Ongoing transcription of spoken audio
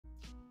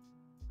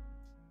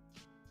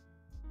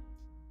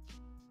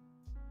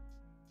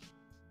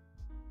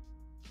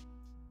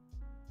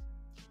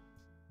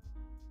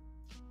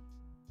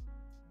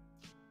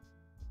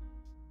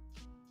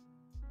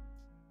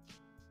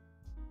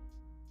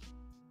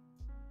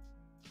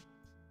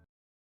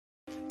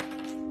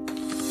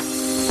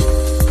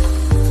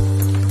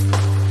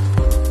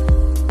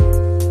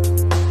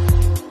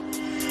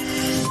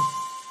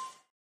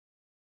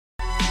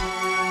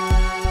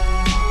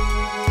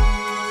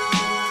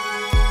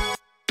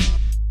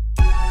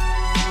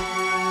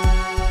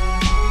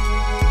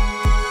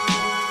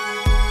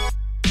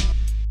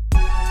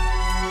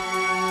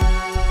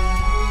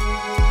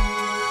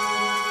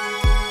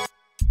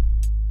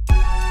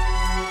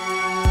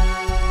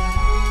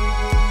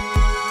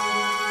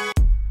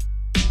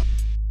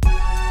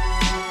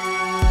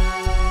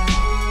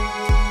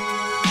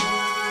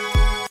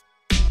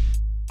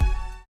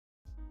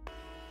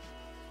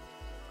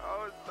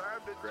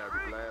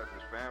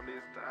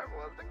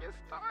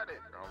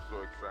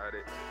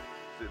excited.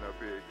 Sitting up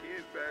here,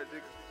 Kid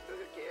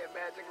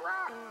Magic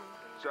rock.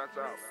 Shots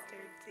out.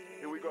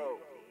 Here we go.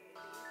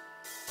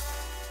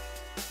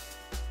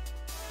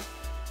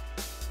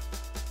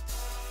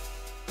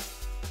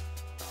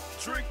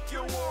 Drink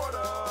your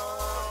water.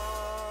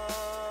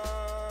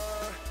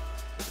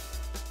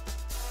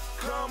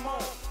 Come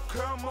on,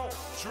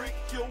 drink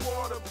your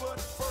water, but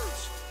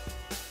first,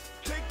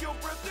 take your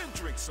breath and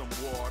drink some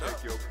water.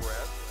 Take your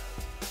breath.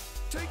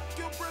 Take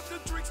your breath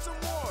and drink some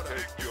water.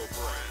 Take your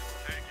breath.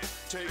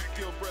 Take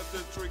your breath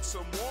and drink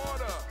some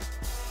water.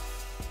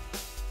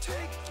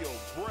 Take your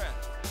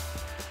breath.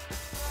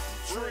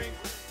 Drink.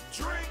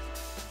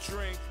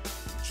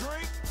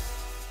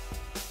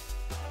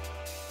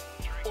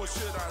 Or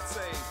should I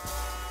say,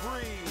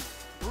 breathe,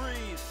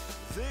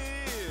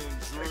 then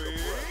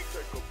drink.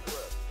 Take a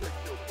breath.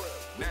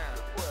 Now,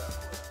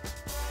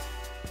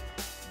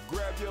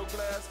 grab your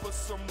glass for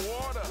some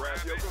water.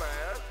 Grab your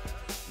glass.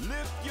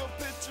 Lift your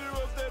pitcher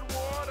of that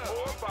water.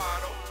 Or a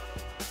bottle.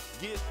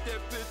 Get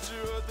that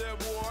pitcher of that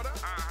water.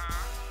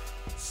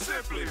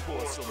 Simply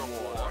pour some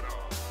water.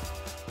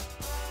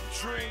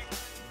 Drink.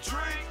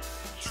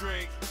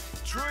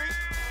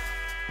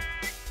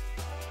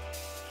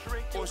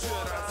 Or should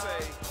I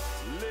say,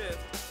 lift,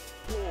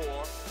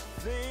 pour,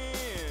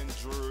 then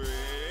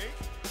drink.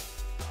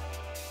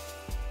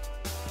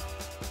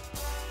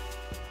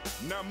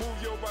 Now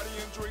move your body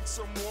and drink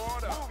some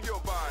water. Move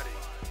your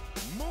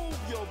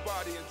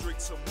body and drink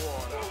some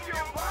water.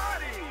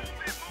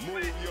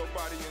 Move your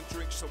body and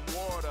drink some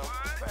water.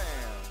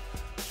 Fam,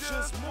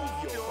 just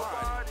move your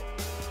body.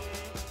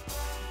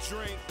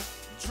 Drink.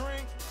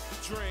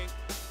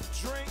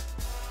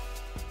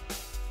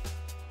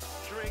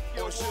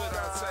 Or should I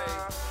say,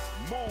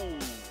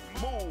 move,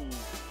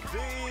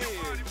 then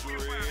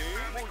drink.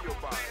 Move your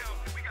body.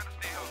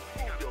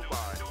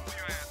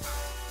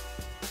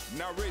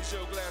 Now raise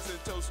your glass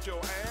and toast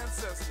your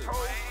ancestors.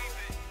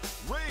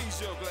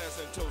 Raise your glass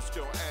and toast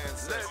your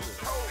ancestors.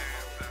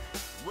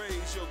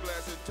 Raise your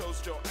glass and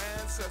toast your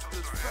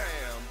ancestors,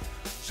 fam.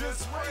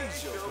 Just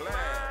raise your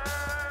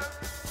glass.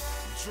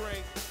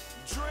 Drink.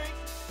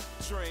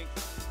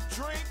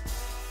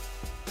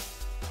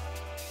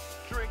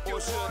 Or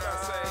should I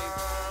say,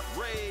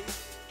 raise,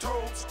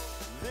 toast,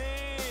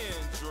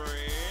 then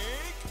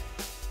drink.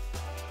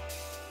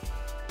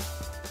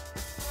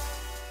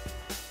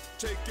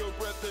 Take your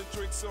breath and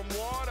drink some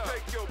water.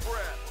 Take your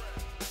breath.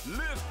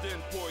 Lift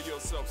and pour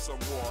yourself some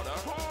water.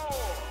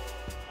 Pour.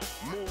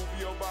 Move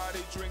your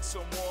body, drink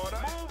some water.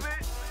 Move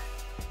it.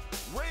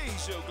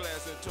 Raise your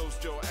glass and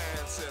toast your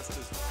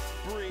ancestors.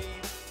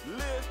 Breathe,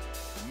 lift,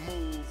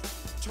 move,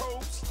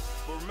 toast.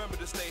 But remember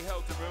to stay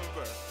healthy.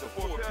 Remember the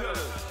four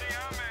pillars.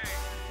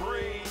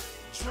 Breathe,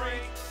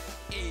 drink,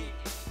 eat,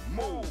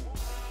 move.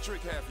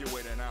 Drink half your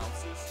weight in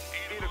ounces.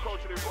 Eat a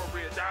culturally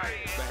appropriate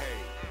diet.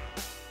 Behave.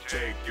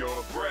 Take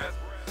your breath.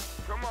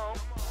 Come on.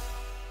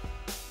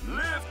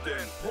 Lift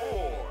and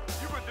pour.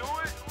 You can do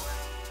it.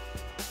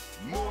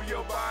 Move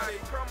your body.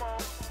 Come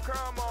on.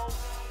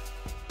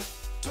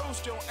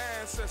 Toast your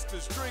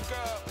ancestors. Drink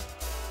up.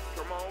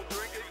 Come on,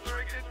 drink it. Come on.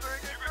 You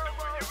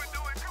can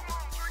do it. Come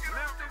on, drink it.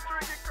 Lift and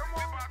drink it. Come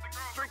on.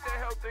 Drink that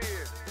healthy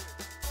air.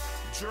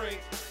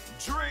 Drink.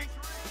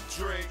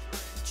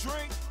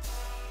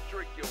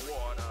 Drink your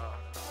water.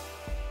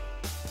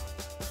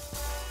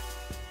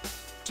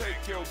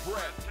 Take your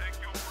breath.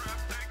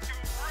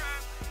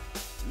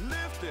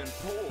 Lift and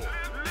pour.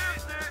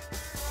 Lift it.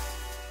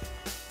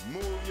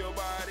 Move your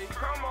body.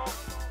 Come on.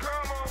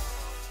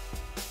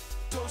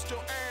 Toast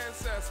your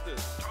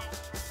ancestors.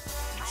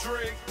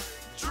 Drink.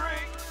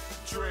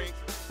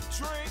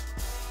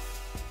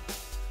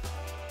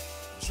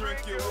 Drink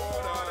your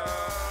water.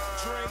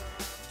 Drink.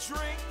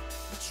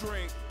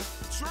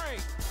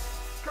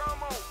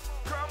 Come on.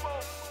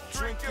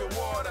 Drink your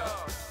water.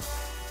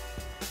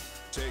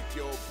 Take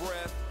your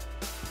breath.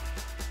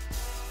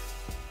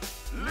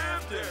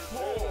 Lift and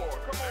pour.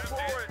 Come on,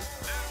 pour it.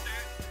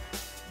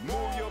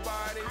 Move your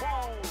body.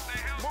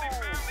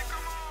 Move.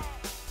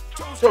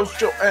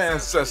 Toast your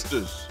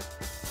ancestors.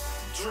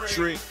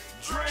 Drink.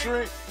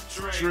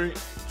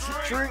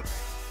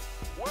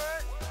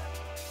 What?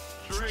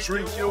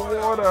 Drink your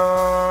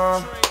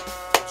water.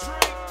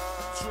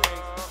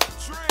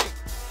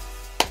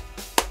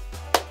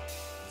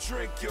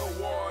 Drink your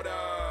water.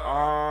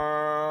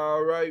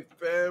 All right,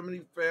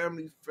 family.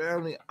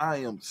 I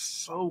am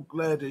so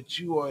glad that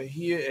you are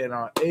here and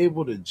are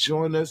able to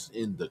join us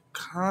in the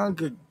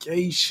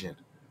congregation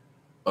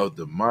of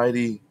the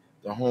mighty,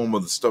 the home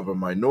of the stubborn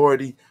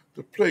minority,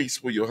 the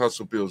place where your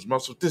hustle builds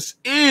muscle. This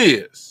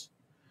is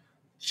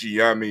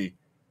Gye-Nyame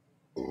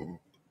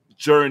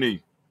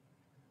Journey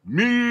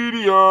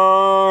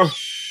Media.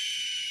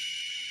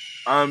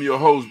 I'm your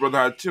host,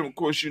 Brother Tim. Of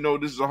course, you know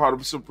this is a Heart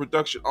of Some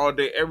production all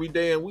day, every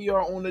day, and we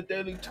are on the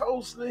Daily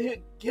Toast.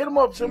 Get them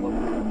up, Tim.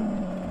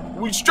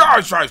 We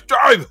strive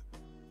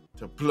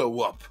to blow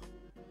up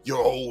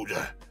your old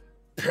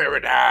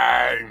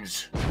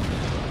paradigms.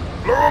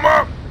 Blow them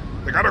up.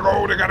 They gotta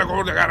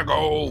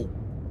go.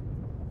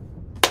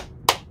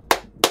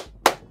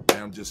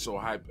 I'm just so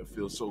hyped. It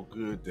feels so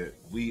good that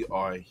we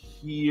are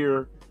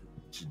here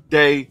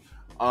today.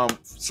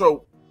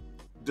 So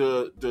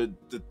the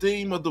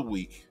theme of the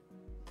week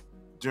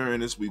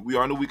during this week, we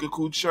are in the week of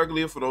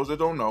Kujichagulia. For those that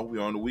don't know, we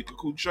are in the week of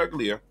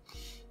Kujichagulia.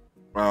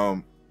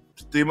 The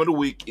theme of the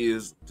week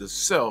is the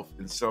self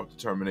and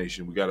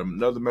self-determination. We got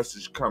another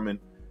message coming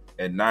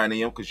at 9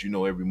 a.m. because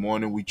every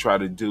morning we try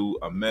to do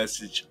a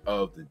message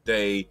of the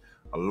day,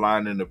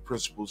 aligning the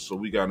principles. So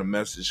we got a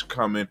message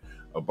coming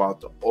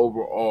about the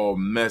overall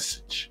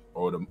message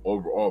or the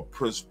overall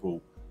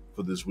principle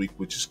for this week,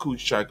 which is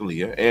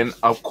Kujichagulia. And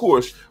of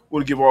course,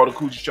 we'll give all the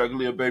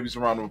Kujichagulia babies a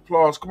round of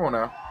applause. Come on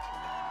now.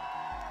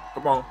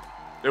 Come on.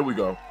 There we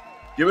go.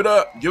 Give it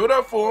up. Give it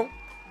up for them.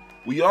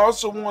 We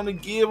also want to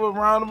give a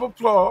round of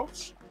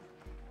applause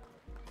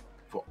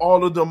for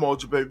all of the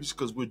Mojo babies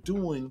because we're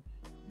doing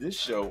this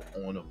show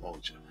on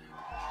Mojo.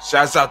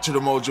 Shouts out to the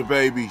Mojo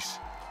babies.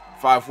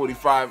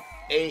 5:45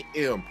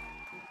 a.m.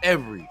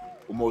 every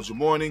Mojo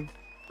morning.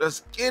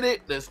 Let's get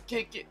it. Let's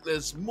kick it.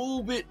 Let's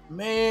move it.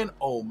 Man,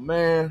 oh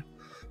man.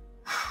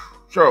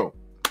 So,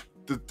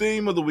 the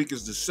theme of the week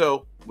is the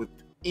self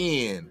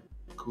within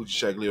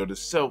Kujichagulia, or the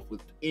self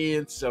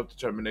within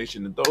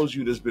self-determination. And those of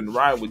you that's been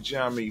riding with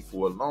Gye-Nyame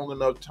for a long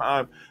enough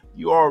time,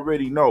 you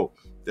already know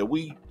that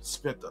we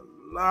spent a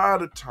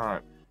lot of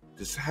time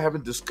just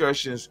having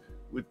discussions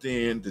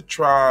within the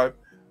tribe,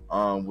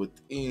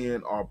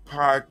 within our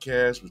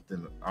podcast,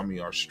 within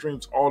our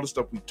streams, all the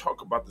stuff we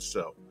talk about the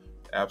self,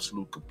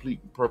 absolute, complete,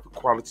 and perfect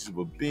qualities of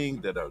a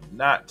being that are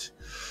not,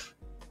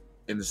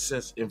 in a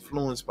sense,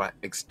 influenced by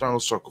external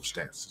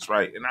circumstances,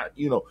 right? And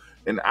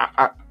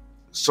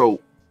so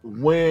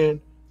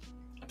when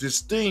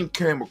this theme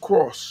came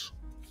across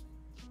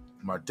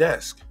my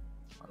desk,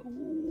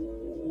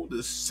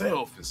 the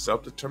self and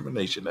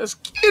self-determination. Let's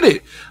get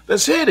it.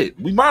 Let's hit it.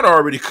 We might have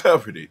already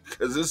covered it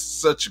because it's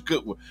such a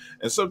good one.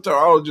 And sometimes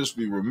I'll just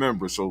be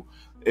remembered. So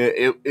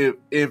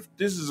if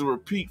this is a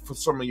repeat for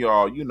some of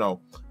y'all,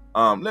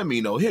 let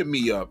me know. Hit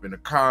me up in the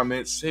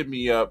comments. Hit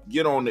me up.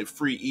 Get on the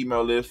free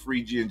email list,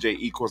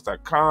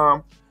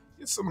 freegnjecourse.com.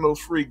 Get some of those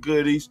free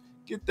goodies.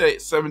 Get that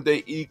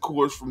 7-day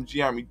e-course from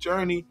Gye-Nyame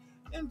Journey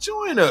and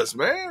join us,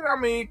 man.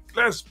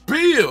 Let's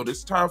build.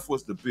 It's time for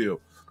us to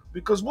build.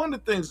 Because one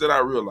of the things that I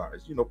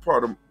realized,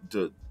 part of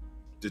the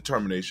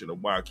determination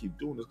of why I keep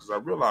doing this, because I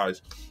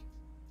realized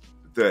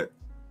that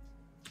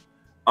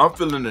I'm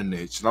filling a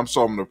niche and I'm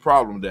solving a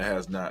problem that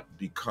has not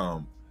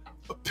become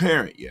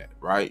apparent yet,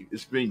 right?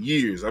 It's been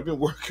years. I've been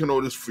working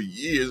on this for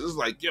years. It's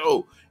like,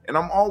 and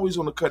I'm always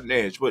on the cutting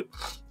edge. But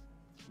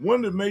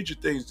one of the major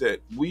things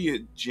that we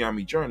at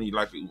Gye-Nyame Journey,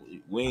 like,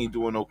 we ain't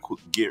doing no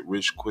get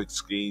rich quick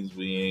schemes.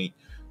 We ain't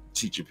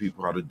teaching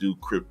people how to do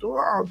crypto,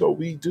 although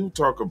we do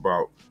talk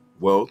about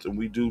wealth and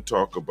we do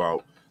talk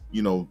about,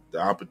 the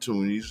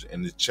opportunities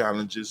and the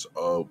challenges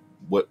of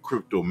what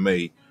crypto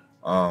may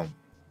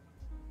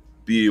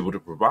be able to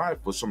provide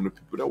for some of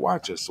the people that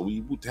watch us. So we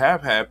would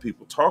have had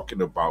people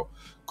talking about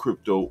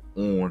crypto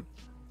on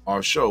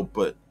our show,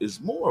 but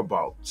it's more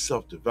about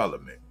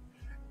self-development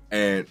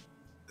and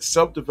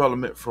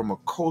self-development from a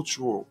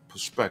cultural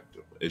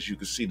perspective. As you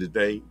can see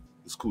today,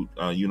 it's cool.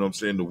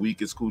 The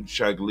week is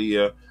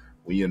Kujichagulia.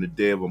 We're in the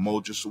day of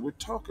Mojo. So we're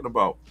talking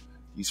about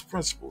these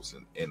principles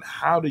and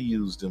how to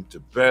use them to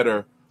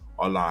better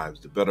our lives,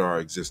 to better our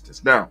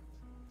existence. Now,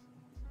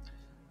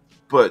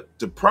 but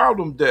the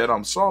problem that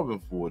I'm solving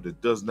for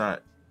that is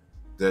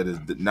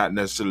not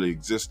necessarily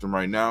existing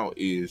right now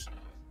is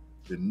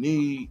the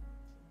need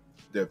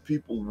that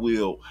people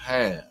will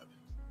have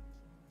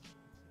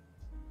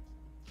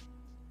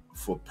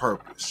for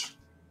purpose.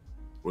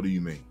 What do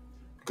you mean?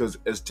 Because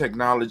as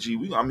technology,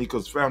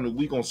 because family,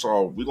 we're gonna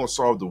solve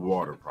the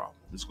water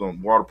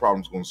problem. Water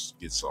problem's gonna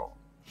get solved.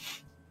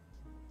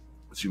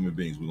 As human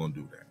beings, we're gonna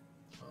do that.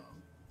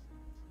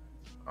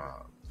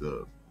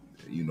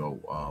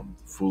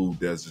 Food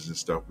deserts and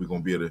stuff. We're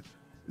gonna be able to.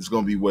 There's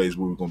gonna be ways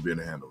where we're gonna be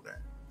able to handle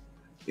that.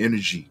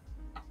 Energy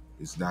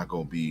is not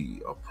gonna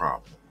be a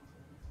problem.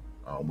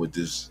 With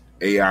this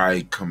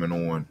AI coming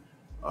on,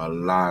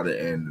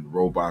 and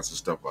robots and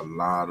stuff, a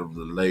lot of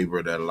the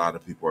labor that a lot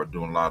of people are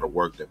doing, a lot of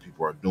work that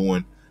people are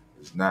doing,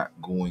 is not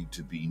going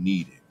to be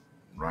needed.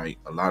 Right?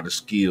 A lot of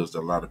skills that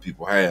a lot of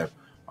people have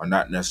are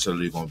not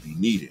necessarily going to be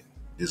needed.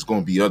 There's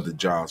going to be other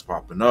jobs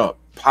popping up,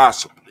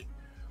 possibly.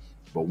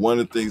 But one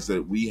of the things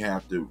that we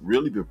have to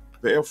really be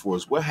prepared for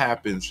is what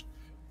happens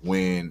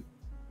when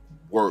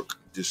work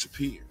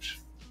disappears.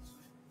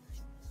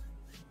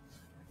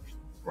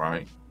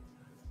 Right?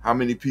 How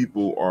many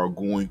people are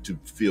going to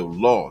feel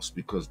lost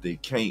because they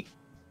can't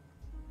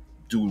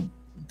do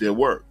their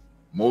work?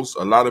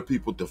 A lot of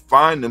people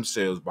define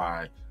themselves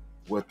by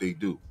what they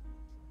do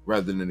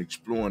rather than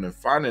exploring and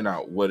finding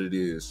out what it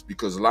is,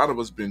 because a lot of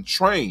us been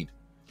trained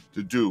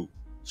to do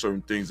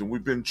certain things and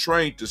we've been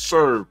trained to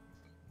serve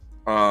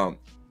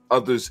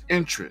others'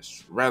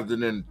 interests rather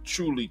than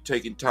truly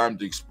taking time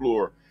to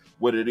explore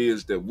what it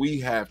is that we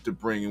have to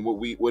bring and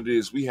what it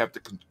is we have to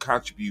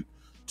contribute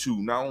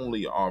to not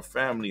only our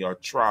family, our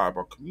tribe,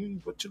 our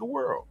community, but to the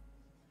world.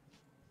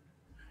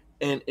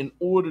 And in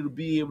order to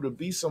be able to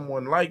be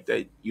someone like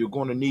that, you're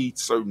going to need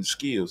certain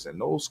skills. And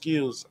those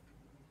skills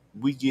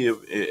we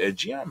give at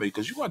Gye-Nyame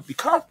because you want to be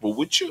comfortable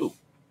with you.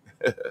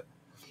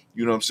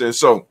 You know what I'm saying?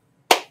 So,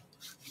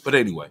 but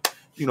anyway,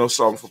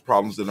 solving for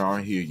problems that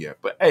aren't here yet.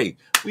 But hey,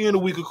 we in the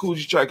week of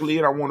Kujichagulia,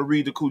 and I want to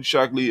read the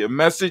Kujichagulia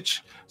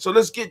message. So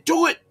let's get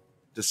to it.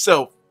 The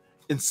self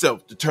and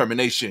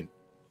self-determination.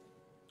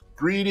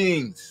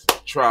 Greetings,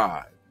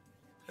 tribe,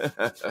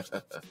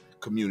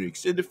 community,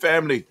 extended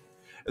family.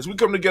 As we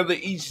come together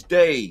each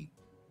day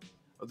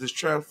of this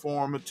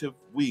transformative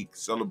week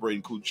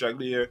celebrating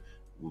Kujichagulia,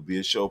 will be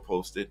a show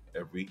posted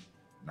every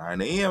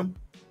 9 a.m.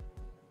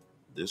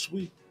 this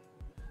week.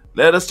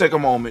 Let us take a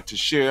moment to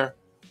share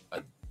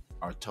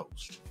our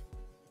toast.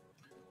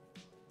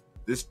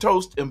 This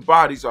toast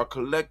embodies our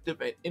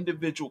collective and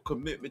individual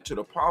commitment to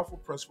the powerful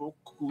principle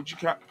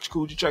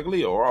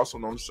Kujichagulia, or also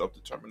known as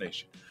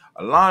self-determination,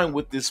 aligned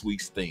with this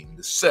week's theme,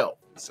 the self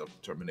and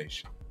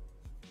self-determination.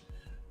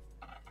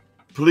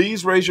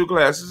 Please raise your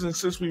glasses, and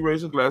since we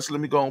raise the glasses,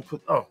 let me go and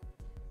put. Oh,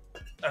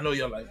 I know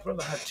you're like,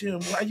 Brother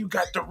Hatim, why you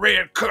got the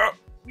red cup?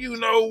 Yeah.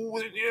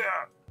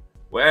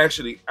 Well,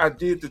 actually, I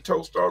did the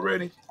toast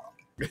already.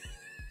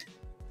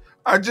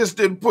 I just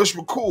didn't push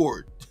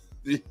record.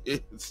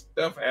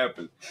 Stuff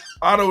happens.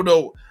 I don't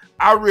know.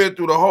 I read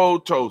through the whole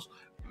toast.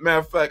 Matter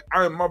of fact,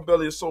 my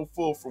belly is so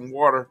full from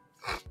water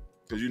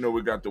because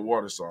we got the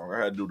water song.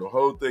 I had to do the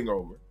whole thing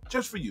over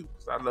just for you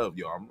because I love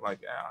y'all. I'm like,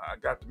 I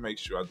got to make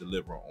sure I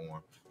deliver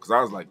on because I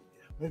was like,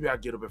 maybe I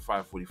get up at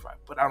 5:45,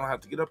 but I don't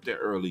have to get up there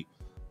early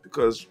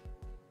because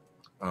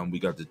we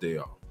got the day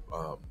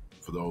off.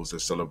 For those that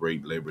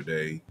celebrate Labor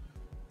Day,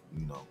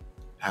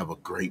 have a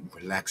great,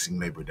 relaxing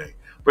Labor Day.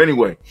 But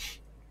anyway,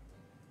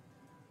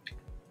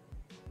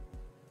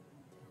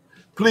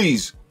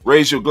 please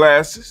raise your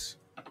glasses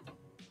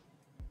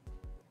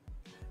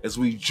as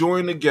we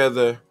join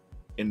together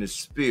in the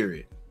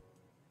spirit,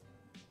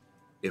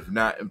 if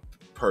not in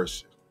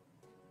person.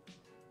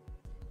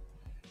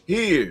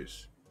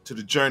 Here's to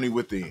the journey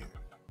within,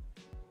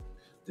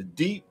 the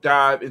deep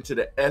dive into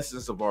the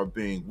essence of our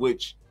being,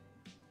 which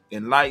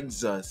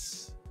enlightens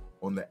us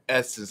on the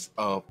essence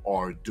of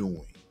our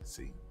doing.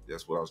 See,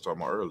 that's what I was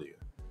talking about earlier.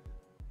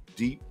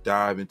 Deep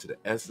dive into the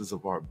essence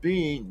of our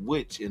being,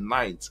 which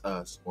enlightens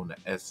us on the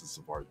essence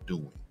of our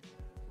doing,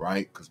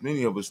 right? Because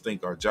many of us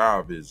think our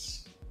job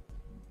is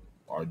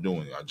our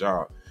doing, our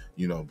job,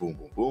 boom,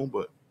 boom, boom.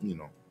 But,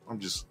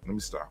 let me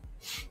stop.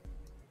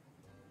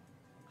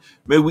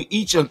 May we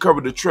each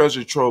uncover the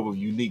treasure trove of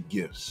unique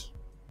gifts,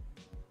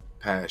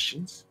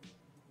 passions,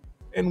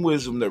 and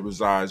wisdom that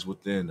resides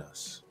within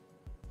us.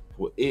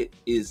 For it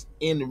is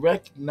in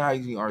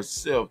recognizing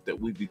ourselves that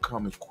we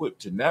become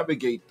equipped to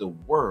navigate the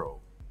world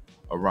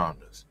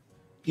around us.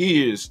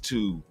 Here's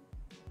to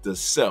the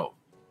self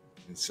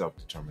and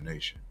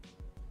self-determination.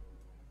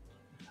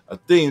 A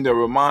theme that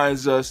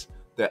reminds us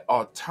that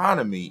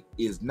autonomy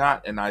is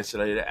not an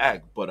isolated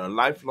act, but a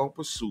lifelong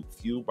pursuit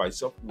fueled by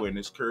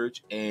self-awareness,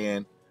 courage,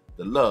 and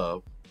the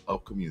love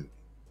of community.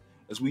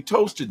 As we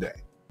toast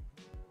today,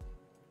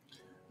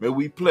 may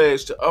we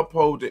pledge to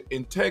uphold the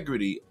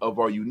integrity of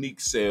our unique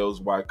selves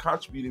while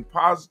contributing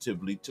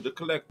positively to the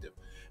collective.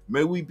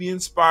 May we be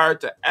inspired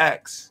to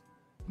act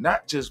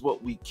not just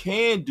what we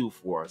can do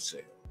for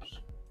ourselves,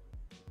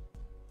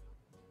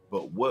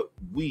 but what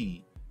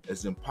we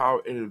as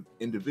empowered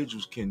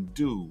individuals can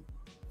do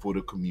for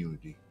the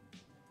community,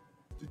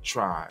 the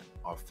tribe,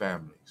 our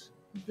families,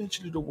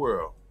 eventually the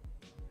world.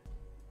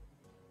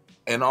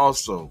 And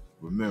also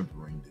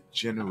remembering the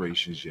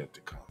generations yet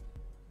to come.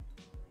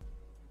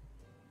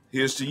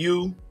 Here's to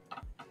you,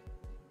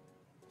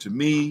 to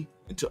me,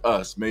 and to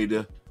us. May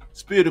the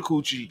spirit of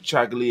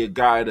Kujichagulia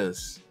guide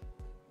us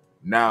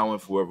now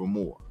and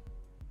forevermore.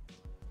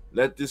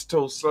 Let this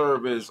toast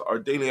serve as our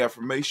daily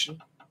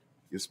affirmation,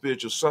 your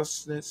spiritual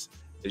sustenance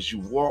as you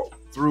walk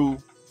through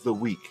the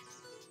week.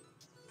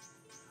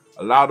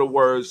 Allow the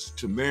words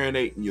to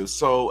marinate in your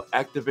soul,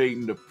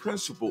 activating the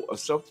principle of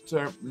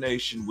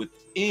self-determination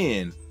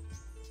within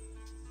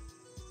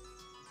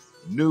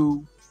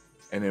new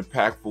and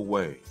impactful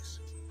ways.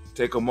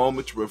 Take a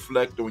moment to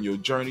reflect on your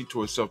journey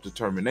towards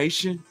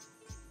self-determination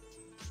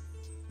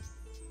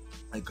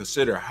and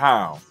consider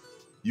how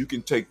you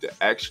can take the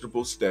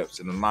actionable steps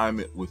in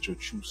alignment with your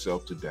true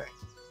self today.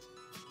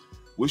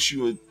 Wish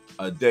you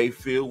a day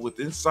filled with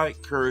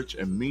insight, courage,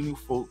 and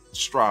meaningful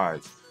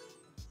strides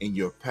in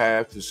your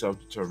path to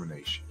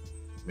self-determination.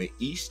 May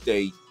each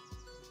day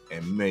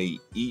and may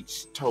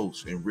each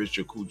toast enrich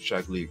your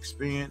Kujichagulia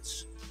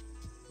experience,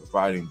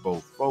 providing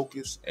both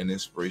focus and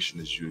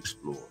inspiration as you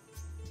explore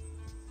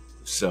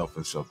self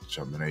and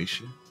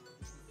self-determination.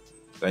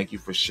 Thank you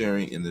for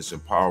sharing in this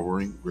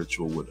empowering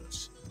ritual with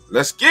us.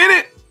 Let's get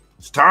it.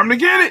 It's time to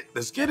get it.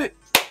 Let's get it.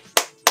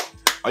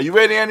 Are you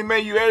ready, Anime?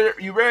 You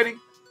ready?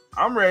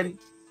 I'm ready.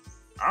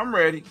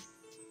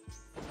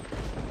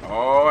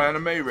 Oh,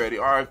 Anime ready.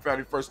 All right,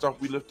 family. First off,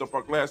 we lift up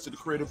our glass to the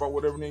creator by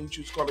whatever name you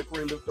choose to call it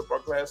creator. Lift up our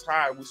glass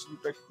high. We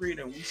salute that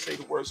creator and we say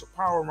the words of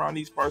power around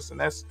these parts, and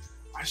that's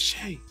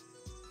Ashe.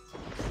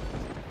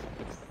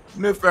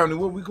 Now, family,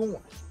 where we going?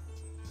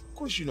 Of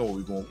course, you know where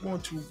we're going.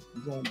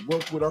 We're going to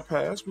work with our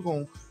past. We're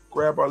going to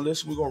grab our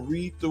list. We're going to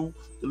read through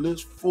the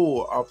list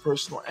for our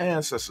personal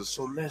ancestors.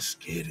 So let's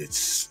get it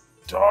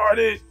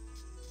started.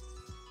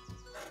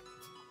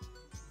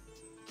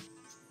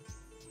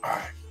 All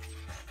right.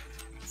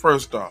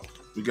 First off,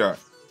 we got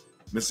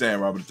Miss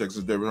Ann Robert,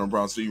 Texas, David Herman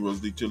Brown, C. Rose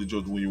D. Tilly,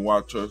 George William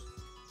Waters,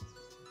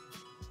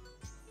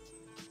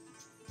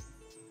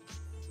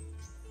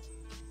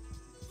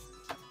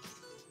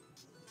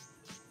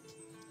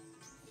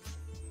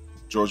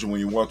 Georgia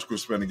William Walter,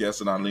 Chris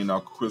Pendergast, and Eileen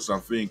Alka, Chris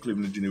Finn,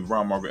 Cleveland Jr.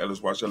 Brown, Margaret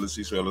Ellis, Watch Ellis,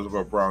 Cecil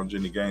Elizabeth Brown,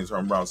 Jenny Gaines,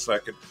 Herman Brown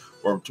II,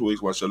 Barbara Twigs,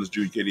 Watch Ellis,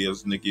 Judy Katie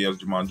Ellis, Nikki Ellis,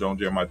 Jamon Jones,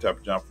 Jeremiah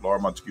Tapper, John Flora,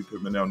 Montague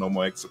Pittman, No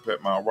More X,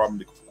 Pet Mile, Robin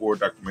Dick Ford,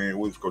 Dr. Mary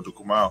Williams, Kojo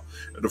Kumal,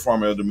 Elder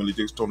Farmer, Elder Millie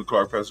Dix, Tony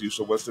Clark, Pastor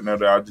Yusuf Weston,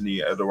 Elder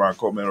Aldini, Elder Ryan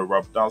Coleman, Elder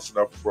Robert Donaldson,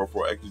 Alpha Bro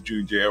for Actor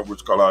Jr. J.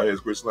 Edwards, Carlisle Hayes,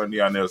 Grace Lund,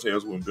 Neon Nels,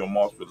 Hayes, William Bill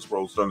Moss, Phyllis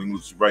Rose, Sterling,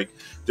 Lucy Wright,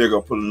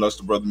 Diego Pulling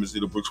Luster, Brother, Miss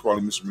Ida Brooks,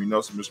 Crawley, Mr. Marie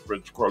Nelson, Mr.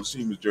 Frederick Carter,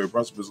 C. Miss Jerry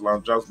Brunson, Miss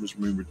Lon Johnson, Mr.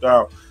 Marie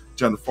McDowell,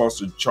 Jennifer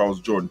Foster, Charles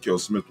Jordan, Kel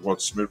Smith,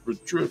 Walter Smith,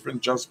 Richard Triffin,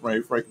 Justin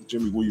Ray, Franklin,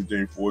 Jimmy Williams,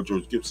 Dane Ford,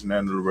 George Gibson,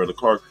 Anna Loretta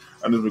Clark,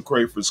 Anna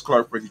McCray, Fritz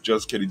Clark, Frankie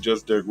Just, Katie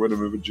Just, Derek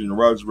Redderman, Virginia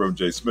Rogers, Reverend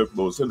J. Smith,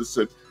 Lois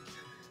Henderson,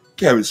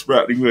 Kevin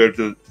Spratling, who had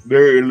the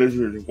Mary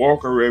Elizabeth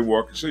Walker, Ray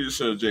Walker, Senior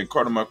Senator Jane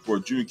Carter, Mike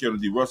Ford Jr.,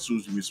 Kennedy Russ,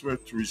 Susan B.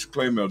 Smith, Teresa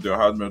Clay, Mel Del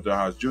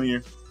Haas Jr.,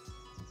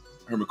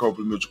 Herman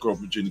Copeland, Mitchell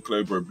Copeland, Jenny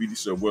Claiborne, B.D.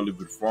 Sell, Willie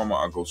Bit Farmer,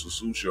 Agosto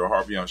Sue, Cheryl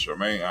Harvey, Aunt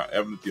Charmaine, Aunt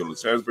Evelyn,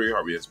 Theolis Hasbury,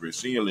 Harvey Hasbury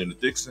Sr., Lena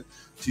Dixon,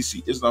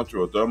 T.C. Islam,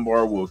 Terrell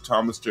Dunbar, Will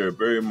Thomas, Terry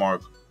Berry,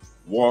 Mark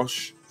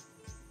Walsh,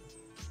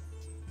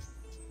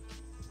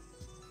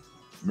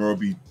 Merle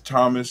B.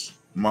 Thomas,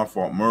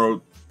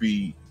 Merle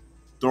B.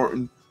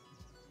 Thornton,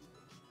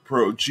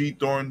 Pearl G.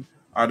 Thornton,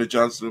 Ida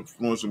Johnson,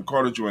 Florence M.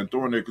 Carter, Joanne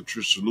Thornton,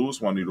 Patricia Lewis,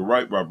 Juanita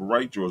Wright, Robert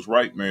Wright, George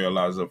Wright, Mary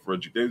Eliza,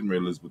 Frederick Davis, Mary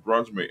Elizabeth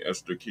Rogers, Mary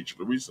Esther Keisha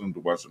Larissa,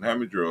 Linda Watson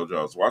Hammond, Gerald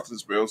Giles Watson,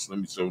 Spell,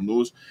 Slimmy Silver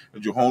Lewis,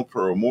 Mitchell Holmes,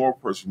 Pearl Moore,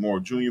 Percy Moore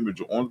Jr.,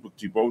 Mitchell Owens, Book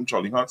T. Bolton,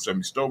 Charlie Hunt,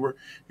 Sammy Stover,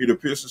 Peter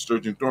Pearson,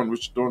 Sturgeon Thornton,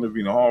 Richard Thornton,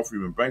 Vina Hall,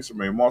 Freeman Banks,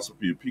 Mary Moss,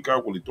 Peter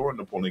Peacock, Willie Thornton,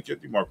 Napoleon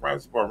Kitty, Mark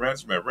Ramsey, Bar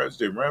Ramsey, Matt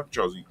Ramsey, Dave Ramsey,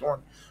 Charles E.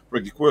 Thornton,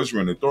 Frankie Quills,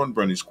 Renee Thornton,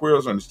 Bernie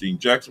Squares, Ernestine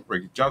Jackson,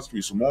 Frankie Johnson,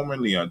 Teresa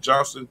Mormon, Leon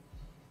Johnson,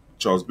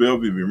 Charles Bell,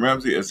 Vivian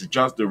Ramsey, S.C.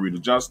 Johnson, Rita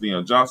Johnson,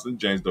 Leon Johnson,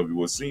 James W.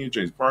 West Sr.,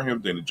 James Parham,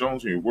 Dana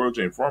Jones, Henry World,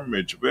 James Farmer,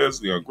 Mary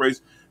Chavez, Leon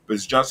Grace,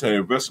 Betsy Johnson, Harry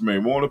Investor, Mary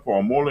Moreland,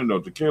 Paul Moreland,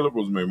 Dr. Caleb,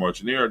 Rosemary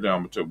Martinier,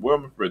 Don Mateo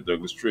Wellman, Fred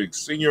Douglas Triggs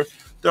Sr.,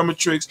 Delma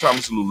Triggs,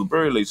 Thomas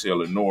Lula Lacey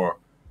Eleanor,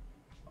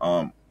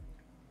 um,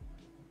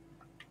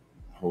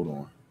 hold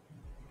on,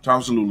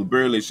 Thomas Lula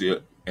Lacey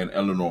and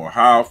Eleanor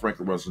Howe,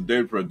 Franklin Russell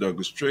David, Fred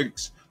Douglas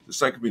Triggs, the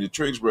second Peter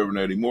Triggs, Reverend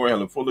Eddie Moore,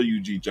 Helen Fuller,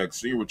 Eugene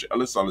Jackson Sr., Richard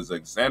Ellis,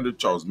 Alexander,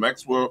 Charles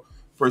Maxwell,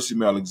 Percy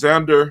M.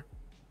 Alexander,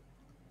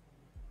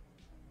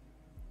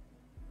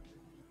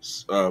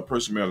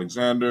 Percy M.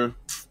 Alexander.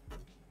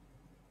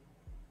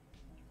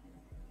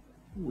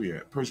 Who we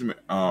at? Percy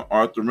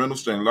Arthur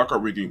Reynolds, Stanley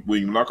Lockhart,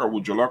 William Lockhart,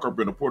 Woodrow Lockhart,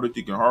 Brendan Porter,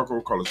 Deacon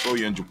Hargrove, Carlos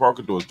Sawyer, Andrew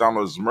Parker, Doris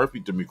Donald,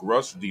 Murphy, D'Amico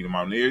Russ, Dina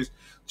Mountaineers,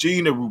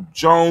 Gina Rube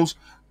Jones,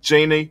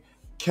 Janie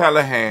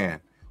Callahan.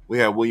 We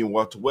have William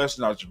Walter West,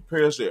 Nigel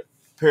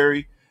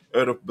Perry,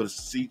 Edith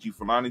Basiji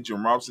Fulani,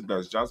 Jim Robinson,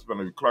 Glass Johnson,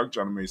 Valerie Clark,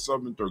 John May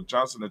Sullivan, Dirk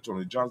Johnson,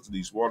 Anthony Johnson,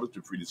 Denise Waters,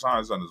 Jeffrey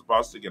Hines, Anders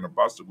Bostic, Anna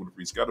Bostic,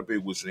 Winfrey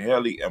Scatterbay, Wilson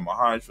Haley, Emma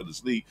Hines,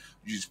 Phyllis Lee,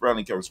 Eugene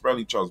Spradling, Kevin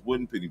Spradling, Charles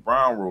Wooden, Penny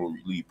Brown, Roller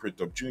Lee,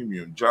 Pritt Up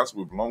Jr., and Johnson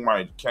with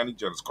Longmire, County,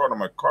 Janice Carter,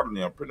 Mike Carter,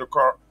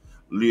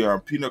 Leon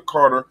Peanut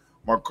Carter,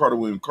 Mark Carter,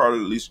 William Carter,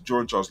 Lisa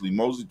Jordan, Charles Lee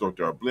Mosley,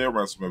 Dr. R. Blair,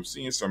 Ransom M.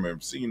 Sr., Sam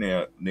M.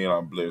 Sr.,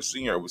 Neil Blair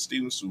Sr., Edward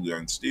Stevens,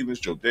 Sulian Stevens,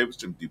 Joe Davis,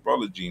 Timothy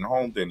Butler, Gene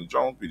Holmes, Daniel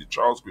Jones, Peter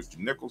Charles,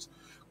 Christian Nichols,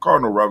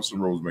 Cardinal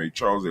Robinson, Rosemary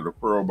Charles, Ada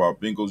Pearl, Bob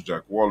Bingos,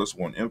 Jack Wallace,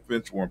 Warren M.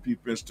 Finch, Warren P.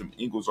 Finch, Tim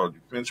Ingalls,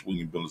 Audrey Finch,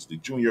 William Billisley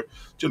Jr.,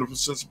 Jennifer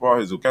Sensabaugh,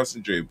 Hazel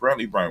Gaston, Jay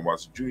Bradley, Brian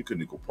Watson Jr.,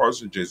 Kaniko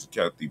Parsons, Jason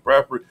Kathy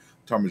Bradford,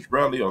 Thomas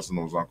Bradley, also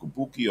known as Uncle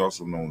Buki,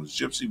 also known as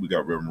Gypsy. We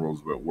got Reverend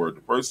Roosevelt Word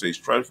the First,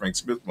 Sage Tribe, Frank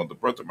Smith, Mother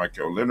Brother,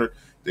 Michael Leonard,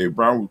 Dave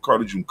Brown, Ruth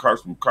Carter, June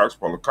Cox, Luke Cox,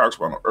 Paula Cox,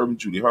 Ronald Urban,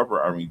 Judy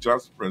Harper, Irene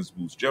Johnson, Prince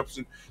Booth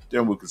Jefferson,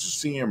 Dan Wilkinson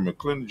Sr.,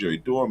 McClendon, Jerry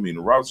Dorr,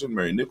 Mina Robinson,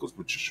 Mary Nichols,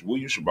 Patricia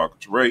Williams, Shabaka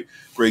Teray,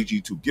 Greg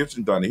G2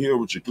 Gibson, Donna Hill,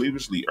 Richard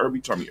Cleavers, Lee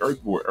Irby, Tommy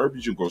Irby, Boy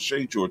Irby, Jim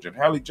Gaucher, George and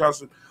Hallie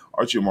Johnson,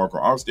 Archie and Marco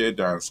Armstead,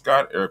 Diane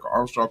Scott, Erica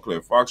Armstrong,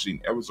 Claire Fox,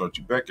 Jean Evans,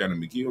 Archie Beck, Anna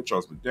McGill,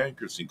 Charles McDaniel,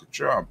 Christine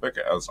Cottrell,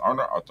 Becca Alice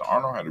Arnold, Arthur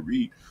Arnold, Hannah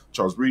Reed,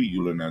 Charles Reed,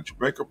 Eula Andrew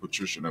Baker,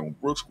 Patricia Neville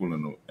Brooks,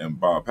 Gwendolyn and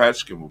Bob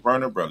Hatch, Kimball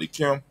Burner, Bradley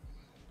Kim,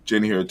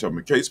 Jenny Harriet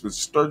Tubman Case,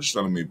 Spencer Sturgis,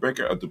 Salome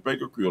Baker, Arthur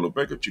Baker, Creola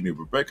Baker,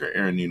 Geneva Baker,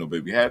 Aaron Nino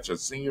Baby Hatch,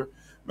 Senior,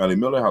 Mally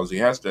Miller, Housie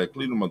Hashtag,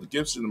 Cleveland, Mother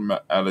Gibson,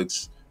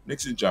 Alex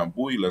Nixon, John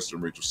Bowie, Lester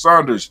and Rachel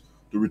Saunders,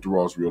 Dorita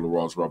Ross, Riola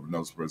Ross, Robert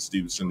Nelson, Brett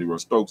Stevenson, Leroy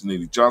Stokes,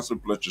 Neely Johnson,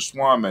 Fletcher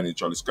Swan, Manny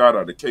Charlie Scott,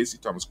 Ida Casey,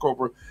 Thomas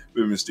Cooper,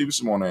 Vivian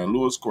Stevenson, Mona Ann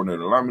Lewis,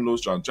 Cornetta Lyman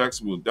Lewis, John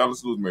Jackson, Will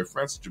Dallas Lewis, Mary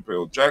Francis,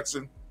 Japel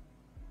Jackson,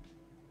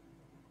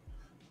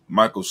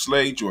 Michael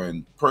Slade,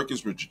 Joanne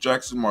Perkins, Richard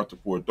Jackson, Martha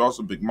Ford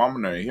Dawson, Big Mama,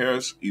 Mary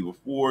Harris, Eva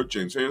Ford,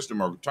 James Harrison,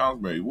 Margaret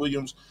Towns, Mary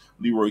Williams,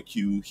 Leroy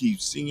Q. Heath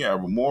Sr.,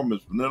 Aaron Moore,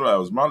 Miss Vanilla,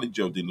 Alice Molly,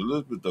 Geraldine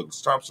Elizabeth,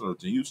 Douglas Thompson,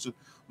 Earth Houston,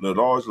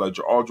 Large, like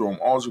Jerome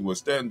Ozzy,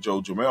 West Stanton,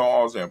 Joe Jamel,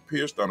 Oz, and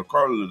Pierce, Donna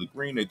Carter, Lily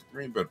Green, Nathan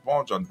Green, Beth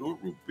Vaughn, John Dewey,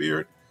 Ruth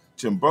Beard,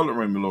 Tim Butler,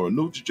 Raymond Laura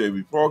Nucci,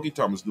 J.B. Froggy,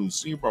 Thomas Newton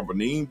Sr., Barbara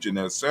Neem,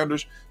 Jeanette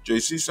Sanders,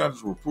 J.C.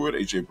 Sanders, Report,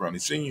 A.J. Brownie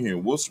Sr., Henry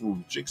Wilson,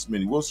 Ruben Jinks,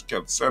 Minnie Wilson,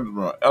 Captain Sanders,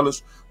 Ron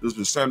Ellis,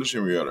 Elizabeth Sanders,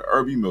 Henrietta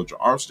Irby, Mildred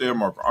Armstead,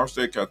 Margaret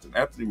Armstead, Captain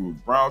Anthony,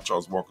 Ruben Brown,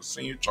 Charles Walker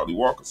Sr., Charlie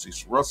Walker,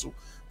 Cecil Russell,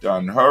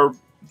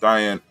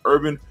 Diane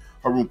Urban,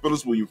 Haroon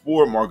Phillips, William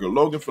Ford, Margaret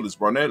Logan, Phyllis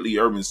Barnett, Lee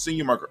Urban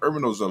Sr., Michael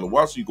Urban, Ozella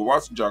Watson, Hugo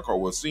Watson, John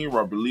Caldwell Sr.,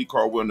 Robert Lee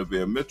Caldwell,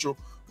 Neville Mitchell,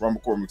 Ron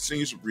McCormick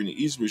Sr., Sabrina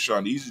Easy,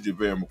 Rashawn Easy,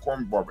 JaVale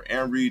McCormick, Barbara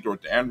Ann Reed,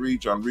 Dorothy Ann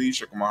Reed, John Reed,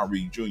 Shekamaha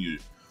Reed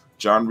Jr.,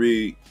 John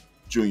Reed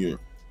Jr.,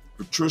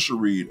 Patricia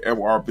Reed,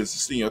 Edward R. Benson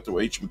Sr.,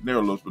 Ethel H.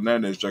 McNair, Los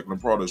Bananas, Jacqueline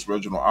Prodas,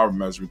 Reginald Ivan,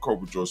 Mazerin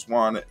Cobra, Joyce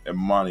Swan,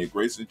 Emania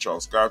Grayson,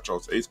 Charles Scott,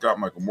 Charles A. Scott,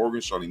 Michael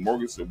Morgan, Charlene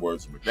Morgan, Sid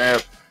Words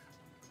McNabb,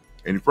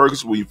 Andy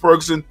Ferguson, William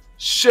Ferguson,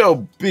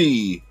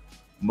 Shelby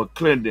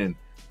McClendon.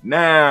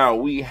 Now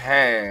we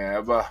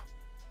have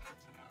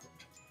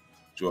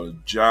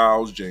Jordan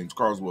Giles, James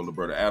Carswell,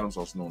 Roberta Adams,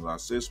 also known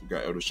as Sis. We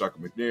got Elder Shaka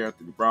McNair,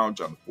 Anthony Brown,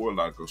 Jonathan Ford,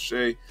 Latico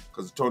Shea,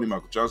 Cousin Tony,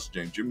 Michael Johnson,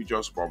 James Jimmy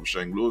Johnson, Barbara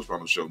Shane Lewis,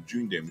 Ronald Shelton Jr.,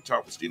 Damien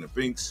Thomas, Stina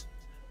Binks.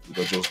 We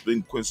got Joseph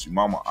Bing, Quincy,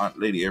 Mama, Aunt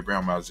Lady,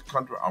 Abraham Isaac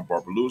Hunter, Aunt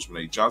Barbara Lewis,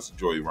 Renee Johnson,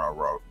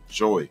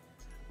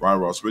 Ryan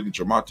Ross Wiggins,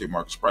 Jermonte,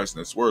 Marcus Price,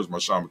 Ness Words,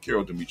 Marshawn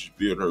McCarroll, Demetrius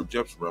Beard, Herb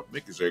Jepson, Ralph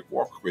Mickens, Eric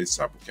Walker, Grace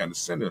Sample,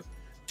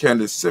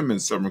 Candace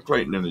Simmons, Severn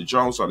Clayton, Leonard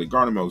Jones, Holly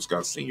Garner, Mel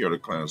Scott Sr., the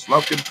Clarence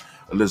Lumpkin,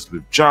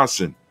 Elizabeth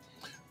Johnson.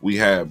 We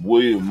have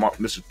William,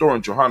 Mr.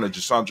 Thorne, Johanna,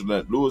 Jasandra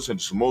Lett Lewis,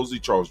 Henderson Mosley,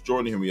 Charles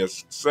Jordan, Henry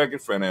S. II,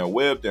 Fernand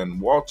Webb, Dan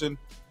Walton,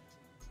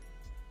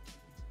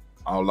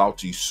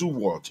 Lauti Sue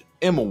Walton,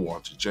 Emma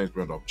Walton, James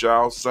Randolph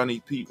Giles,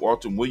 Sonny Pete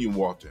Walton, William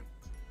Walton,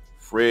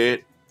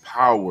 Fred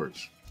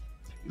Powers,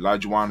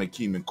 Elijah Wan and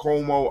Keeman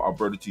Como,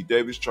 Alberta T.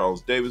 Davis,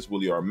 Charles Davis,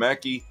 Willie R.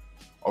 Mackey,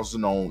 also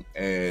known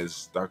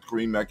as Dr.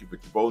 Kareem Mackey,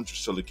 Victor Bowden,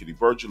 Priscilla Kitty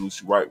Virgil,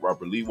 Lucy White,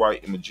 Robert Lee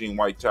White, Emma Jean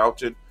White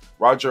Talton,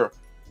 Roger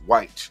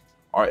White,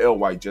 R.L.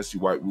 White, Jesse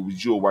White, Ruby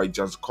Jewel White,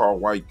 Johnson Carl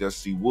White,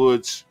 Dusty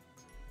Woods.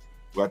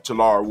 We got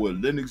Talara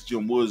Wood, Lennox,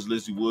 Jim Woods,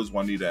 Lizzie Woods,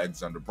 Juanita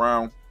Alexander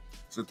Brown,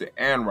 Cynthia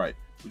Ann Wright,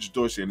 Richard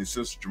Dorsey, Annie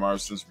Simpson, Jamara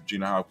Simpson,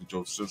 Regina Hopkins,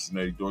 Joseph Simpson,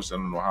 Eddie Dorsey,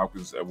 Eleanor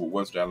Hopkins, Edward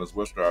West, Alice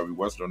Wester, Ivy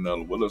Wester,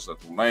 Nella Willis,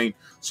 Ethel Lane,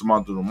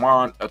 Samantha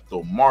Lamont,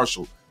 Ethel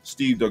Marshall,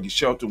 Steve Dougie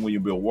Shelton,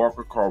 William Bill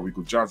Walker, Carl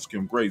Rico Johnson,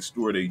 Kim Gray,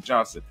 Stuart A.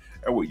 Johnson,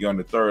 Edward Young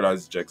III,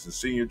 Isaac Jackson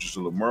Sr.,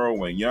 Drusilla Murrow,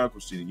 Wayne Young,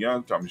 Christina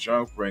Young, Thomas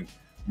Young, Frank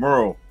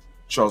Murrow,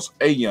 Charles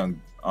A. Young,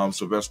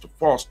 Sylvester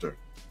Foster,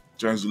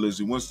 James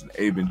Lizzie Winston,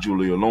 Abe and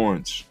Julia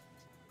Lawrence,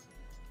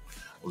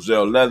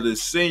 Ozell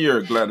Leathers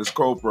Sr., Gladys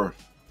Coper,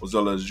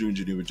 Ozell Leathers Jr.,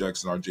 Geneva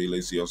Jackson, R.J.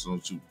 Lacey, also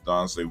known to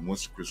Don Say,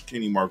 Winston, Chris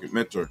Kinney, Margaret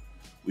Mentor.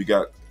 We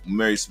got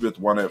Mary Smith,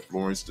 Juanette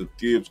Florence, Steve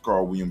Gibbs,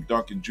 Carl William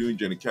Duncan Jr.,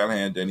 Jenny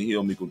Callahan, Danny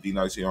Hill, Miko D.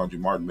 Nice, Andre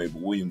Martin, Mabel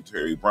Williams,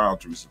 Terry Brown,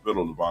 Teresa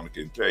Fiddle,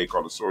 Lavonica and Kay,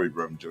 Carla Sori,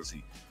 Reverend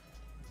Jesse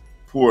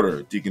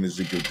Porter, Deacon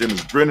Ezekiel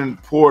Dennis, Brendan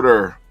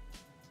Porter,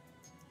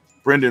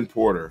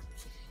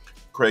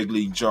 Craig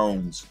Lee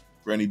Jones,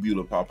 Granny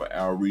Beulah, Papa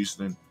Al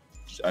Riesling,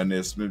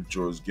 Inez Smith,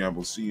 George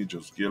Gamble Sr.,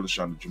 Joseph Gill,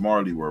 Shonda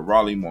Jamar, Leroy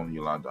Raleigh, Mona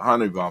Yolanda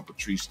Hunter, Yvonne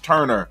Patrice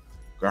Turner,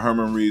 got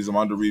Herman Reeves,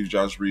 Amanda Reeves,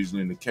 Josh Reeves,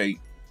 Linda Kate,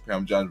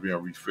 Pam Johnson,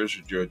 Brian Reed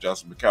Fisher, Jared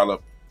Johnson McCallum,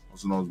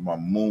 also known as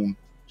Mama Moon,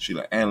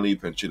 Sheila Anley,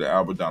 Panchita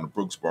Albert, Donna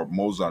Brooks, Barbara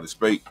Mozart,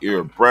 Spade,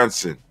 Eric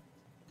Branson,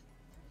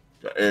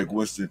 got Eric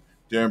Winston,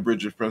 Darren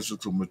Bridges,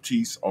 Francisco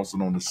Matisse, also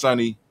known as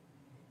Sonny.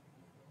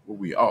 Where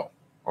we all?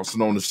 Also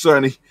known as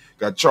Sonny.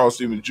 Got Charles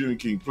Stephen Jr.,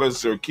 King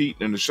Pleasant, Sarah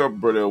Keaton, and the Shepherd,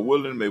 Brother L.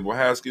 Willen, Mabel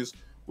Haskins,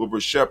 Wilbur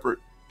Shepard,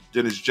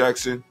 Dennis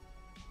Jackson.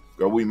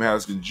 Got William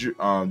Haskins,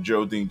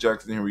 Geraldine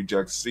Jackson, Henry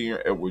Jackson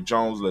Sr., Edward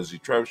Jones, Leslie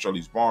Travis,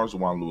 Charlize Barnes,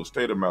 Juan Lewis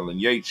Taylor, Madeline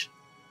Yates,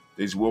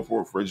 Daisy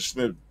Wilford, Frederick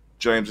Smith,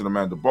 James and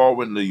Amanda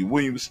Baldwin, Lily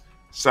Williams,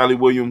 Sally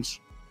Williams,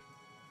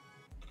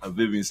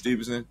 Vivian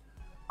Stevenson,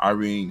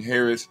 Irene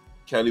Harris,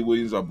 Kelly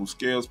Williams, Abu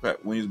Scales,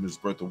 Pat Williams, Ms.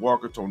 Bertha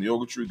Walker, Tony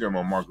Ogletree,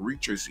 Grandma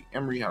Marguerite, Tracy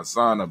Emery,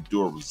 Hassan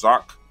Abdul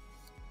Razak.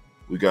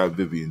 We got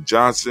Vivian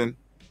Johnson,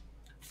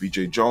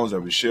 B.J. Jones,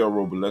 Michelle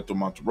Roboleto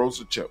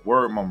Monterosa, Chet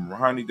Word, Mama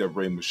Rahani,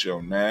 Devray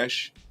Michelle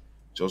Nash,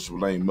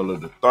 Joseph Lane Miller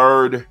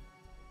III.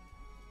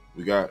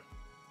 We got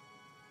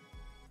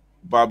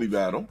Bobby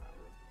Battle.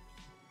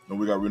 And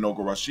we got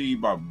Renoka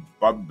Rashid,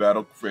 Bobby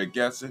Battle, Fred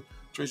Gasson,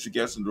 Tracy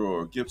Gasson,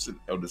 Dora Gibson,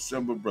 Elder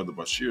Simba, Brother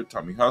Bashir,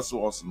 Tommy Hustle,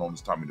 also known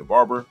as Tommy the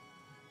Barber.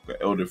 We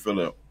got Elder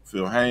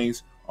Phil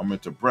Haynes,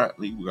 Arminta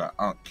Bradley. We got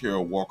Aunt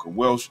Carol Walker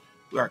Welsh.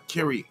 We got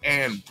Carrie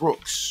Ann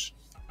Brooks.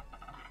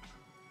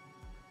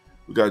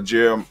 We got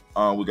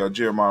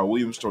Jeremiah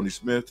Williams, Tony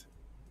Smith,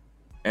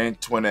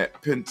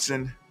 Antoinette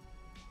Pinson,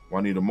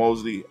 Juanita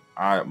Mosley,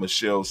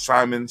 Michelle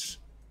Simons,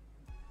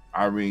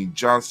 Irene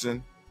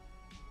Johnson,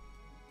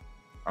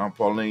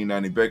 Pauline,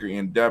 Nanny Baker,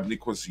 Ian Dabney,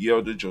 Quincy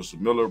Elder, Joseph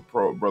Miller,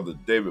 Brother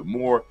David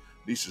Moore,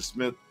 Lisa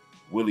Smith,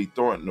 Willie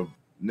Thornton,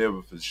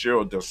 Neva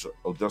Fitzgerald,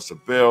 Odessa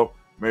Bell,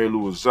 Mary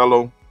Lou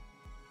Zello,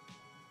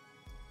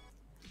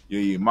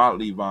 Yeye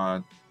Motley,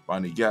 Bonnie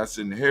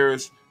Gasson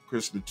Harris,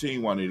 Chris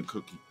Mateen, Juanita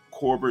Cookie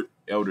Corbett,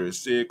 Elder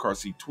Sid,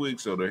 Carsey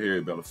Twiggs, Elder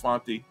Harry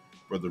Belafonte,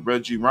 Brother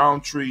Reggie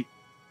Roundtree,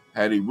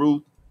 Hattie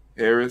Ruth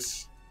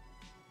Harris,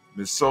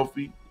 Miss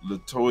Sophie,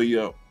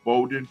 Latoya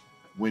Bolden,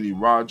 Winnie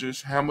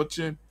Rogers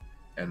Hamilton,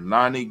 and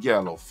Lonnie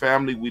Gallo.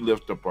 Family, we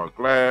lift up our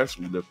glass,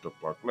 we lift up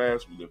our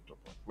glass, we lift up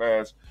our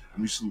glass,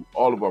 and we salute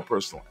all of our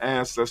personal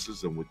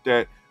ancestors. And with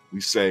that, we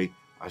say,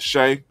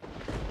 Ashe.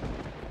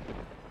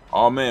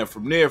 Amen.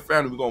 From there,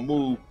 family, we're going to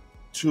move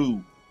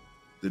to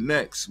the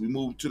next. We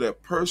move to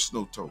that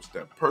personal toast.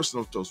 That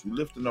personal toast. We're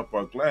lifting up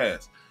our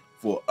glass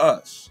for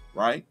us,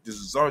 right? This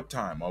is our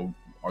time.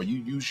 Are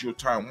you use your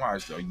time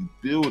wisely? Are you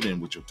building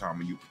with your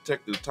time? Are you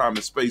protecting the time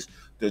and space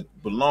that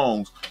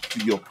belongs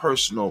to your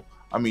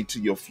to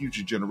your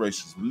future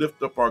generations? We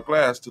lift up our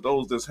glass to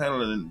those that's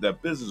handling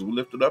that business. We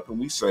lift it up and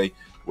we say,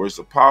 where's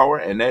the power?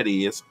 And that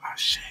is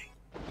Ashe.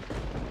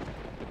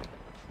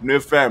 From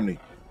there, family,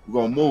 we're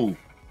going to move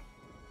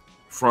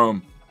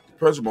from the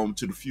present moment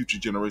to the future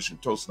generation,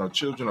 toasting our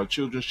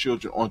children's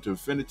children onto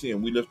infinity,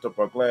 and we lift up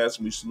our glass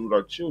and we salute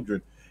our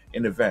children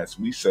in advance.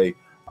 We say,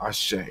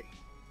 Ashe.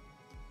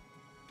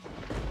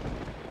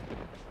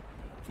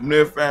 From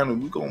there, family,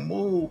 we're going to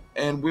move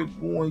and we're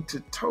going to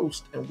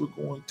toast and we're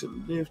going to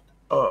lift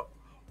up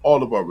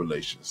all of our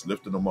relations,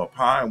 lifting them up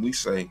high, and we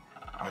say,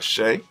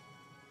 Ashe.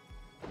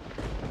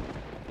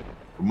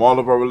 From all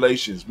of our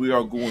relations, we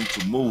are going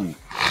to move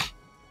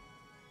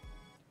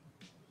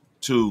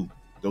to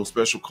those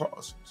special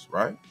causes,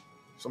 right?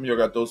 Some of y'all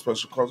got those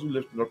special causes. We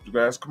lifting up the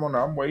glass. Come on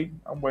now, I'm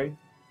waiting.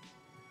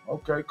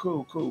 Okay,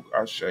 cool.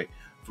 Ashe.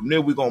 From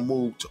there, we're going to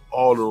move to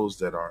all those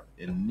that are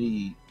in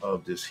need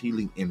of this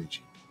healing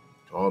energy.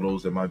 To all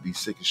those that might be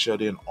sick and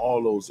shut in.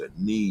 All those that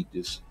need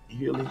this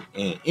healing.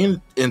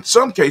 And in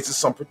some cases,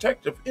 some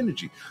protective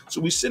energy.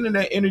 So we're sending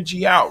that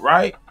energy out,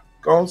 right?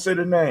 Go and say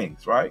the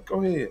names, right?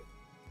 Go ahead.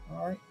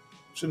 All right.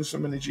 Sending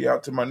some energy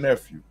out to my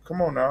nephew.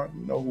 Come on now.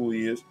 You know who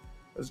he is.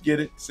 Let's get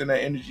it. Send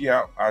that energy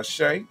out.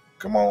 Ashe.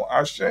 Come on,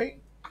 Ashe.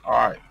 All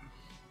right.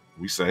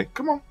 We say,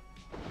 come on.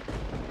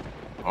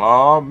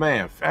 Oh,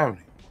 man,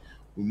 family.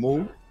 We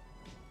move.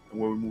 And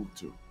where we move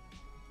to?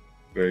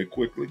 Very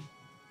quickly,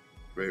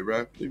 very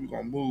rapidly, we're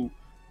going to move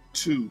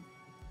to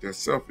that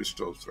selfish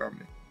toast,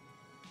 family.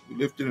 We're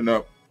lifting it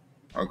up,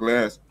 our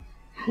glass,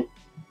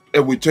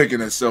 and we're taking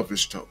that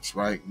selfish toast,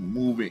 right?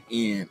 Moving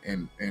in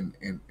and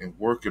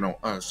working on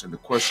us. And the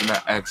question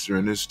I asked her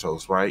in this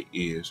toast, right,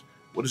 is,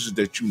 what is it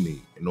that you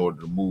need in order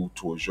to move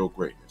towards your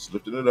greatness?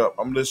 Lifting it up.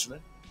 I'm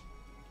listening.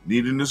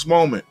 Needing this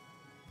moment.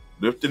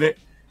 Lifting it.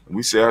 And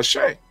we say, Ashe.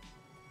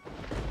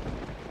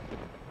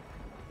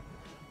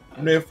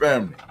 From there,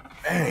 family.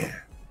 Man.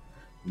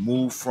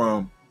 Move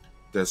from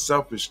that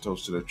selfish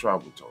toast to the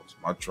tribal toast.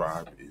 My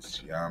tribe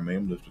is Gye-Nyame.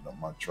 I'm lifting up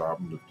my tribe.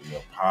 I'm lifting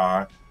up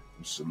high.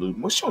 I'm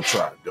saluting. What's your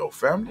tribe, though,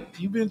 family?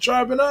 You been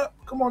tribing up?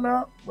 Come on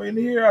now. Waiting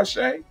to hear Ashe.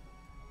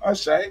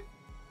 Ashe.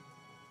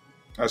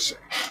 Ashe.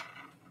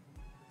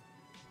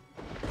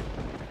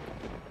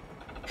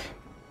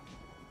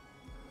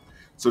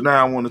 So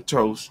now I want to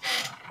toast,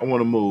 I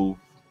want to move,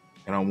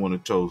 and I want to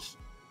toast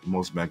the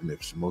most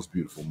magnificent, most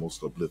beautiful,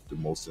 most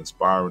uplifting, most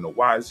inspiring, the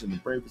wisest and the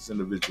bravest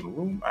individual in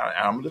the room.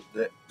 I'm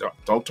lifting it.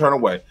 Don't turn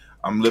away.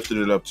 I'm lifting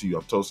it up to you.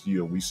 I'm toasting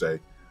you, and we say,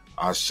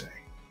 Ashe.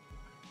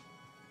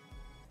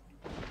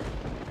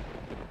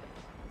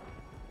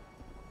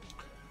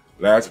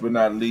 Last but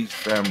not least,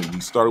 family, we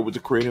started with the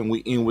creator and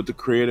we end with the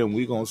creator, and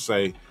we're going to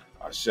say,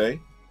 Ashe,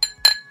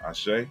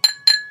 Ashe,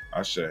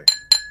 Ashe.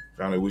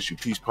 Family, I wish you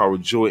peace, power,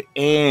 joy,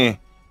 and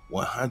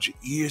 100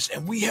 years,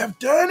 and we have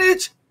done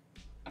it.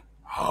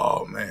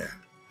 Oh, man.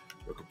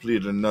 We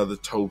completed another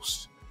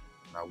toast,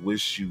 and I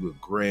wish you a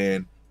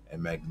grand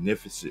and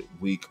magnificent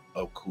week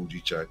of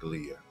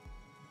Kujichagulia.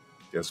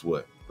 Guess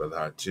what? Brother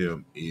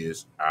Hatim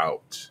is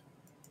out.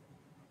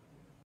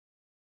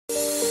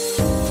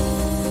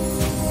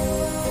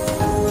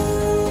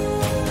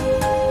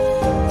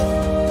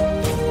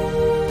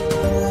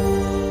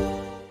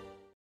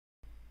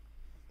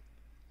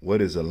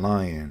 What is a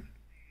lion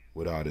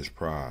without his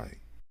pride?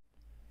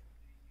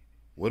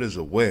 What is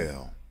a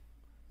whale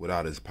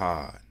without his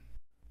pod?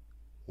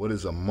 What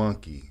is a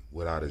monkey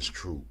without his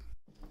troop?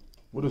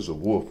 What is a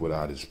wolf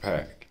without his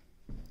pack?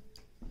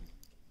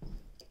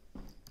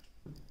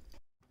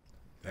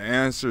 The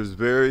answer is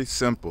very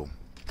simple.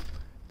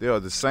 They are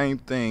the same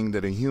thing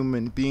that a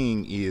human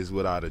being is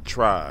without a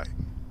tribe.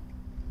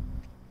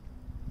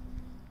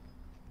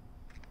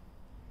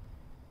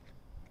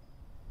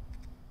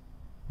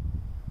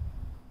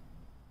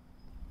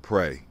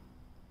 Pray.